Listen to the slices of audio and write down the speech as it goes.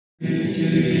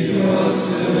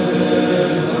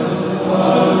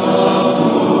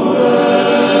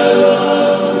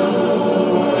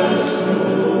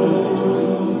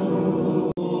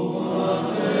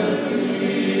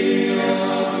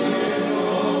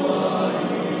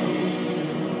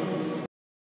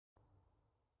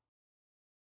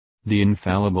The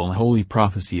infallible holy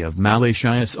prophecy of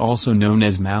Malachias, also known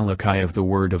as Mál'akhî of the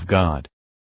Word of God.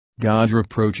 God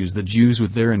reproaches the Jews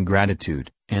with their ingratitude,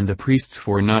 and the priests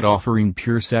for not offering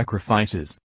pure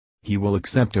sacrifices. He will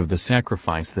accept of the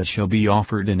sacrifice that shall be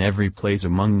offered in every place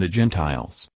among the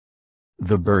Gentiles.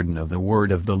 The burden of the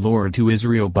word of the Lord to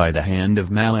Israel by the hand of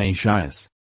Malachias.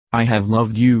 I have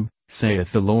loved you,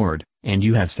 saith the Lord, and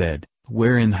you have said,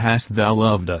 Wherein hast thou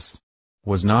loved us?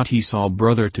 Was not Esau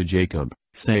brother to Jacob,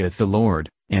 saith the Lord,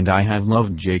 and I have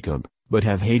loved Jacob, but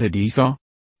have hated Esau?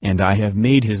 And I have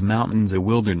made his mountains a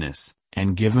wilderness,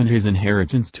 and given his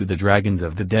inheritance to the dragons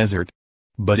of the desert.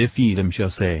 But if Edom shall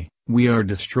say, We are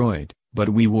destroyed, but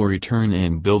we will return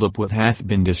and build up what hath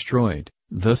been destroyed,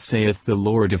 thus saith the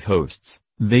Lord of hosts,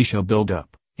 they shall build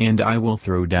up, and I will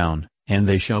throw down, and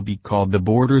they shall be called the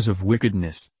borders of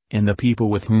wickedness, and the people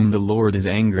with whom the Lord is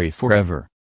angry forever.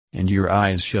 And your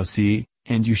eyes shall see,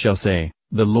 and you shall say,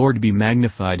 The Lord be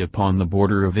magnified upon the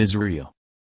border of Israel.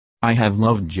 I have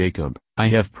loved Jacob, I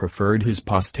have preferred his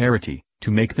posterity,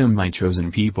 to make them my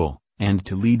chosen people, and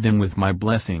to lead them with my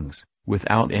blessings,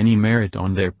 without any merit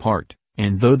on their part,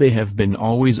 and though they have been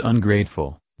always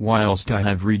ungrateful, whilst I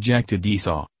have rejected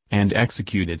Esau, and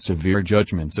executed severe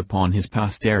judgments upon his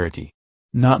posterity.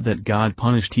 Not that God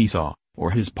punished Esau,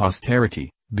 or his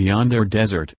posterity, beyond their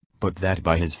desert, but that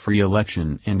by his free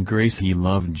election and grace he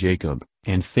loved Jacob,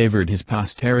 and favored his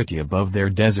posterity above their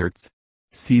deserts.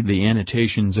 See the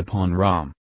annotations upon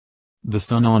Ram. The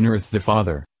son honoreth the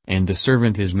father, and the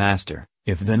servant his master.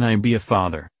 If then I be a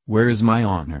father, where is my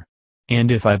honor?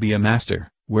 And if I be a master,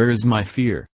 where is my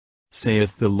fear?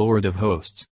 Saith the Lord of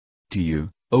hosts. To you,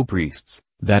 O priests,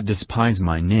 that despise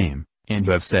my name, and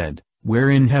have said,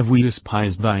 Wherein have we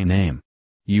despised thy name?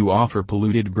 You offer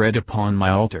polluted bread upon my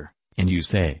altar, and you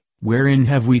say, Wherein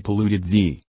have we polluted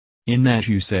thee? In that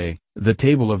you say, The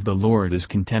table of the Lord is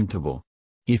contemptible.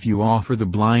 If you offer the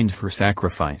blind for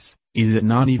sacrifice, is it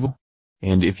not evil?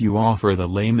 And if you offer the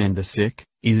lame and the sick,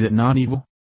 is it not evil?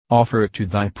 Offer it to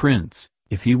thy prince,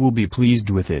 if he will be pleased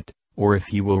with it, or if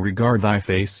he will regard thy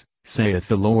face, saith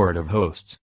the Lord of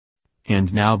hosts.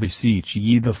 And now beseech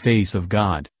ye the face of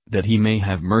God, that he may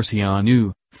have mercy on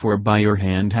you, for by your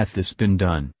hand hath this been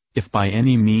done, if by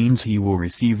any means he will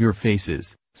receive your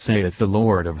faces, saith the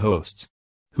Lord of hosts.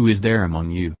 Who is there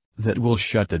among you, that will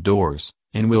shut the doors,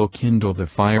 and will kindle the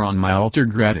fire on my altar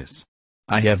gratis?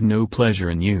 I have no pleasure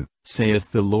in you,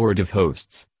 saith the Lord of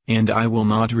hosts, and I will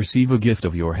not receive a gift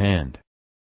of your hand.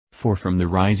 For from the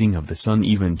rising of the sun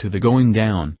even to the going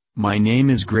down, my name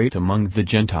is great among the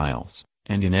Gentiles,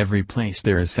 and in every place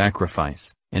there is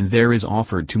sacrifice, and there is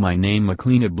offered to my name a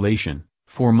clean oblation,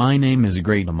 for my name is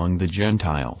great among the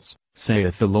Gentiles,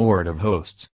 saith the Lord of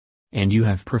hosts. And you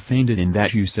have profaned it in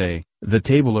that you say, The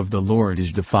table of the Lord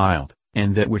is defiled,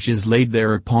 and that which is laid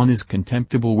thereupon is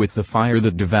contemptible with the fire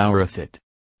that devoureth it.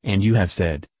 And you have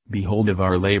said, Behold of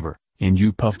our labor, and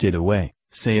you puffed it away,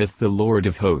 saith the Lord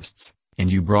of hosts, and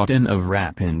you brought in of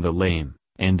rapine the lame,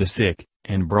 and the sick,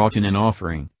 and brought in an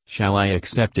offering, shall I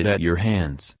accept it at your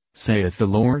hands, saith the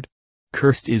Lord?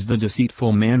 Cursed is the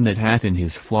deceitful man that hath in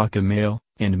his flock a male,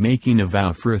 and making a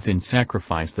vow forth in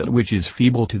sacrifice that which is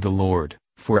feeble to the Lord,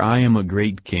 for I am a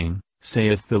great king,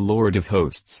 saith the Lord of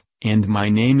hosts, and my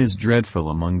name is dreadful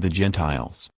among the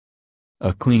Gentiles.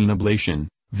 A clean oblation,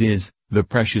 viz., the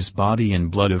precious body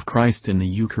and blood of Christ in the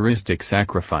Eucharistic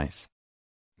sacrifice.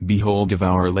 Behold of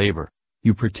our labor,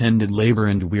 you pretended labor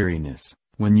and weariness,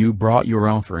 when you brought your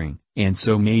offering, and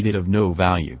so made it of no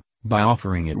value, by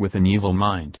offering it with an evil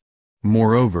mind.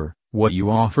 Moreover, what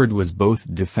you offered was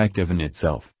both defective in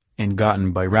itself, and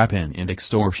gotten by rapine and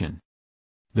extortion.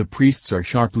 The priests are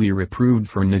sharply reproved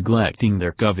for neglecting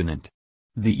their covenant.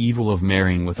 The evil of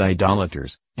marrying with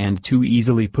idolaters, and too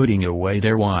easily putting away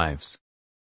their wives.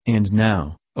 And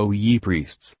now, O ye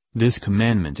priests, this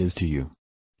commandment is to you.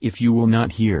 If you will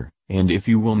not hear, and if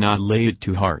you will not lay it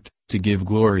to heart, to give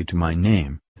glory to my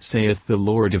name, saith the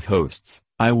Lord of hosts,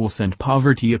 I will send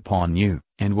poverty upon you,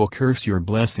 and will curse your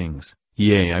blessings,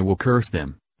 yea I will curse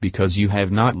them, because you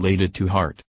have not laid it to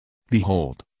heart.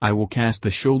 Behold, I will cast the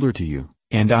shoulder to you,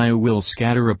 and I will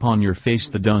scatter upon your face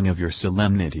the dung of your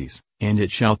solemnities, and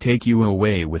it shall take you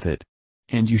away with it.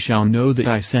 And you shall know that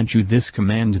I sent you this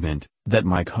commandment, that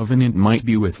my covenant might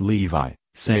be with Levi,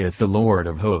 saith the Lord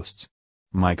of hosts.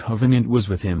 My covenant was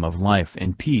with him of life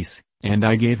and peace, and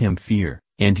I gave him fear,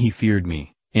 and he feared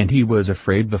me, and he was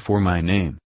afraid before my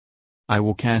name. I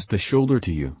will cast the shoulder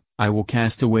to you, I will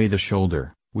cast away the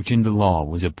shoulder, which in the law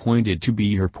was appointed to be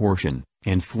your portion,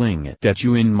 and fling it at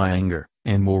you in my anger,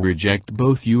 and will reject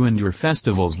both you and your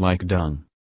festivals like dung.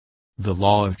 The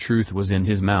law of truth was in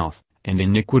his mouth, and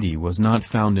iniquity was not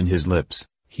found in his lips.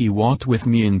 He walked with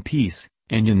me in peace,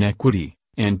 and in equity,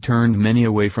 and turned many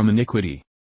away from iniquity.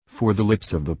 For the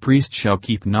lips of the priest shall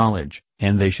keep knowledge,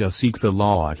 and they shall seek the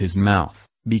law at his mouth,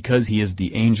 because he is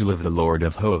the angel of the Lord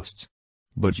of hosts.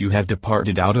 But you have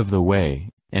departed out of the way,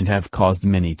 and have caused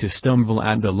many to stumble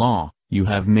at the law. You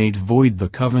have made void the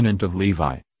covenant of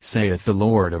Levi, saith the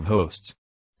Lord of hosts.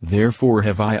 Therefore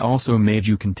have I also made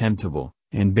you contemptible,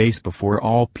 and base before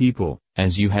all people,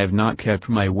 as you have not kept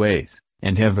my ways,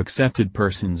 and have accepted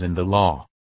persons in the law.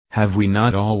 Have we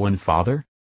not all one Father?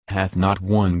 Hath not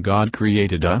one God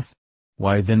created us?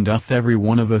 Why then doth every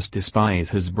one of us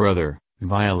despise his brother,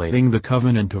 violating the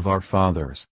covenant of our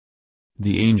fathers?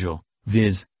 The angel,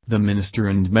 viz., the minister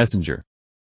and messenger.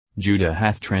 Judah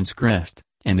hath transgressed,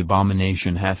 and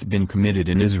abomination hath been committed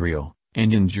in Israel,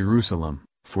 and in Jerusalem,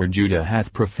 for Judah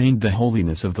hath profaned the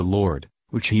holiness of the Lord,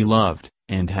 which he loved,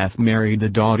 and hath married the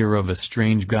daughter of a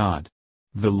strange god.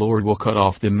 The Lord will cut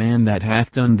off the man that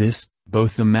hath done this,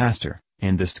 both the master,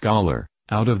 and the scholar,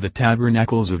 out of the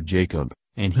tabernacles of Jacob,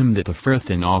 and him that offereth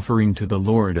an offering to the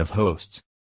Lord of hosts.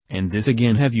 And this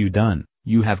again have you done,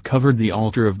 you have covered the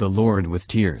altar of the Lord with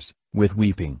tears, with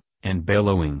weeping, and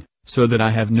bellowing, so that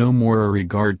I have no more a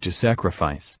regard to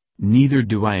sacrifice, neither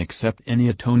do I accept any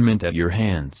atonement at your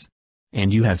hands.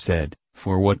 And you have said,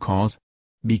 for what cause?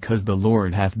 Because the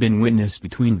Lord hath been witness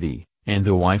between thee, and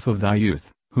the wife of thy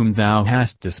youth, whom thou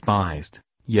hast despised,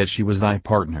 yet she was thy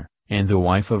partner, and the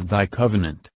wife of thy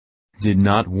covenant. Did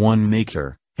not one make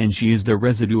her, and she is the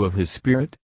residue of his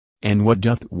spirit? And what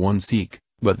doth one seek,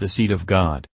 but the seed of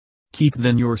God? Keep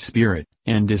then your spirit,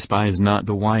 and despise not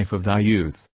the wife of thy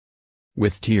youth.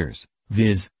 With tears,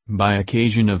 viz., by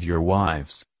occasion of your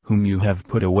wives, whom you have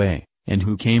put away, and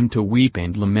who came to weep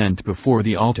and lament before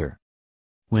the altar.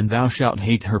 When thou shalt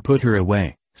hate her, put her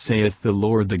away, saith the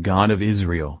Lord the God of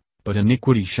Israel, but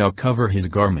iniquity shall cover his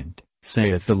garment,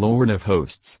 saith the Lord of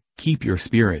hosts. Keep your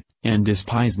spirit, and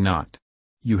despise not.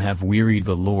 You have wearied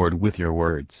the Lord with your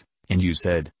words, and you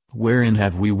said, wherein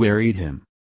have we wearied him?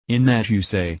 In that you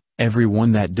say, every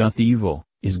one that doth evil,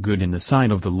 is good in the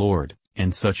sight of the Lord,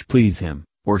 and such please him,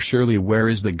 or surely where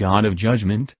is the God of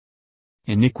judgment?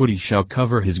 Iniquity shall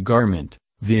cover his garment,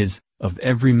 viz., of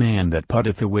every man that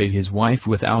putteth away his wife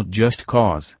without just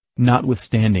cause,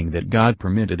 notwithstanding that God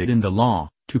permitted it in the law,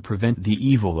 to prevent the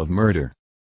evil of murder.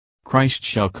 Christ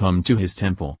shall come to his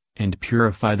temple, and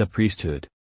purify the priesthood.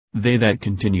 They that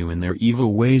continue in their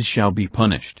evil ways shall be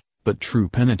punished, but true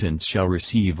penitents shall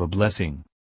receive a blessing.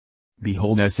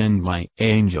 Behold, I send my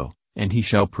angel, and he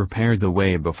shall prepare the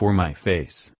way before my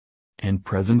face. And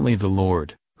presently the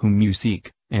Lord, whom you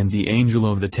seek, and the angel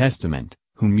of the testament,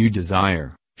 whom you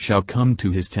desire, shall come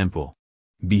to his temple.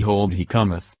 Behold, he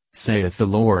cometh, saith the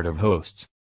Lord of hosts.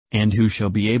 And who shall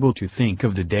be able to think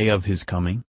of the day of his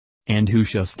coming? And who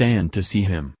shall stand to see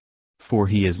him? For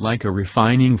he is like a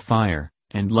refining fire,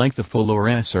 and like the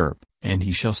fuller's herb, and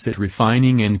he shall sit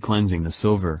refining and cleansing the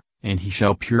silver, and he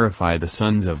shall purify the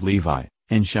sons of Levi,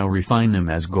 and shall refine them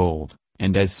as gold,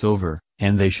 and as silver,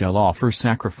 and they shall offer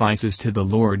sacrifices to the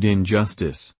Lord in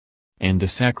justice. And the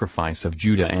sacrifice of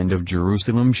Judah and of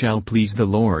Jerusalem shall please the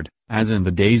Lord, as in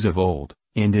the days of old,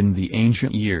 and in the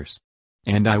ancient years.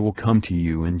 And I will come to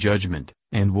you in judgment,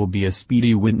 and will be a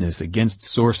speedy witness against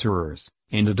sorcerers,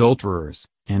 and adulterers,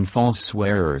 and false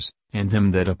swearers, and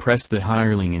them that oppress the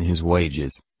hireling in his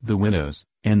wages, the widows,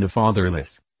 and the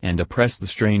fatherless, and oppress the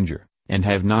stranger, and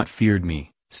have not feared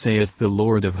me, saith the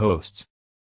Lord of hosts.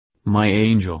 My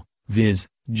angel, viz.,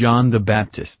 John the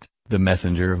Baptist, the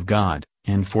messenger of God,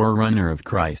 and forerunner of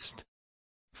Christ.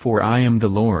 For I am the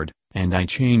Lord, and I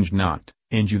change not,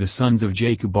 and you the sons of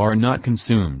Jacob are not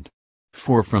consumed.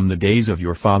 For from the days of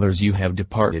your fathers you have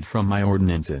departed from my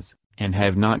ordinances, and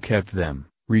have not kept them.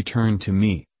 Return to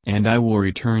me, and I will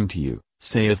return to you,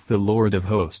 saith the Lord of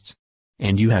hosts.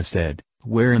 And you have said,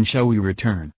 wherein shall we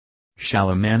return? Shall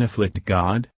a man afflict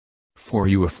God? For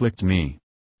you afflict me.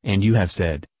 And you have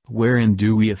said, wherein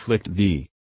do we afflict thee?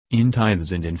 In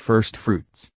tithes and in first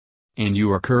fruits. And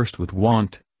you are cursed with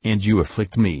want, and you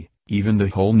afflict me, even the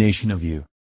whole nation of you.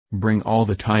 Bring all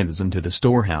the tithes into the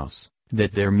storehouse,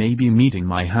 that there may be meat in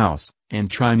my house, and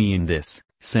try me in this,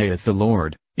 saith the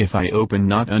Lord, if I open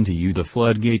not unto you the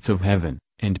floodgates of heaven,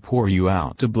 and pour you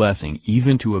out a blessing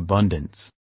even to abundance.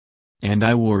 And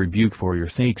I will rebuke for your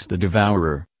sakes the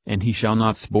devourer, and he shall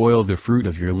not spoil the fruit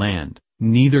of your land,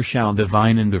 neither shall the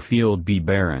vine in the field be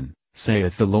barren,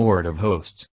 saith the Lord of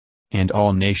hosts. And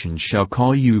all nations shall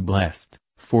call you blessed,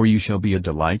 for you shall be a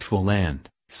delightful land,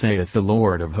 saith the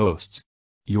Lord of hosts.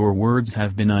 Your words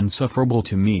have been unsufferable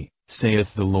to me,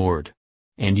 saith the Lord.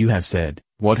 And you have said,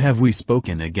 What have we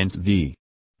spoken against thee?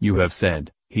 You have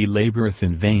said, He laboureth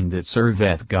in vain that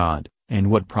serveth God, and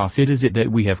what profit is it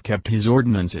that we have kept his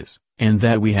ordinances, and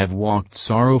that we have walked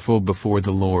sorrowful before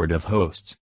the Lord of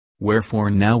hosts?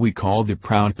 Wherefore now we call the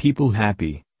proud people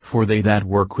happy, for they that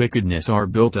work wickedness are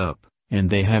built up, and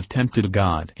they have tempted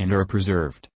God and are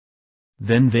preserved.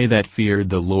 Then they that feared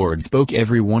the Lord spoke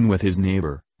every one with his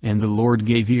neighbor, and the Lord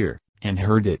gave ear, and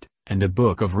heard it, and a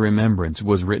book of remembrance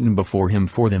was written before him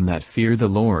for them that fear the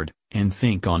Lord, and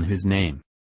think on his name.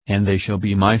 And they shall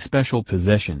be my special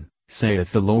possession,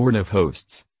 saith the Lord of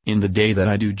hosts, in the day that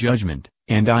I do judgment,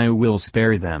 and I will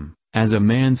spare them, as a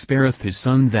man spareth his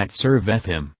son that serveth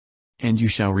him. And you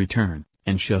shall return,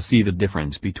 and shall see the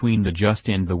difference between the just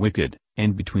and the wicked,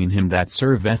 and between him that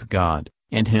serveth God,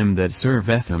 and him that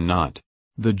serveth him not,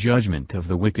 the judgment of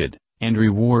the wicked, and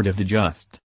reward of the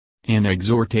just. An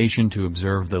exhortation to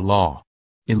observe the law.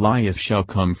 Elias shall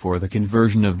come for the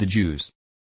conversion of the Jews.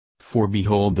 For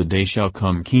behold, the day shall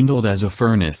come kindled as a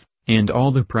furnace, and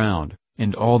all the proud,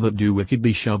 and all that do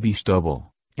wickedly shall be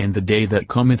stubble, and the day that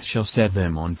cometh shall set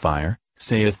them on fire,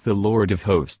 saith the Lord of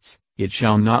hosts, it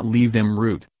shall not leave them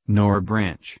root, nor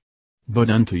branch. But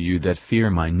unto you that fear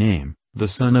my name, the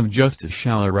Son of Justice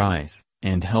shall arise,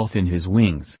 and health in his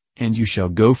wings, and you shall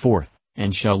go forth,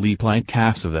 and shall leap like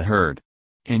calves of the herd.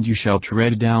 And you shall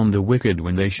tread down the wicked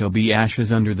when they shall be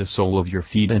ashes under the sole of your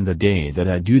feet in the day that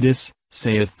I do this,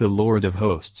 saith the Lord of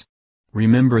hosts.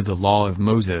 Remember the law of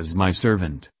Moses my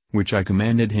servant, which I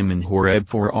commanded him in Horeb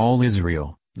for all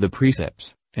Israel, the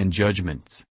precepts, and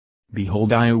judgments.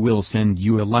 Behold, I will send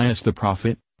you Elias the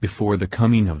prophet, before the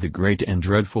coming of the great and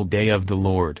dreadful day of the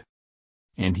Lord.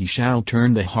 And he shall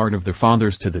turn the heart of the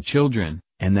fathers to the children,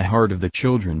 and the heart of the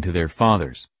children to their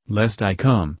fathers, lest I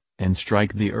come, and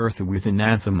strike the earth with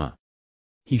anathema.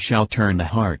 He shall turn the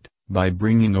heart, by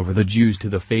bringing over the Jews to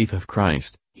the faith of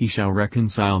Christ, he shall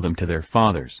reconcile them to their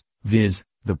fathers, viz.,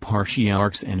 the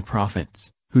patriarchs and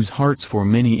prophets, whose hearts for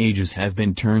many ages have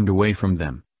been turned away from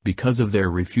them, because of their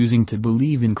refusing to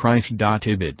believe in Christ.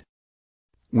 Ibid.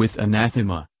 With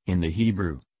anathema, in the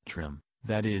Hebrew, trim,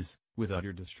 that is, with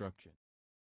utter destruction.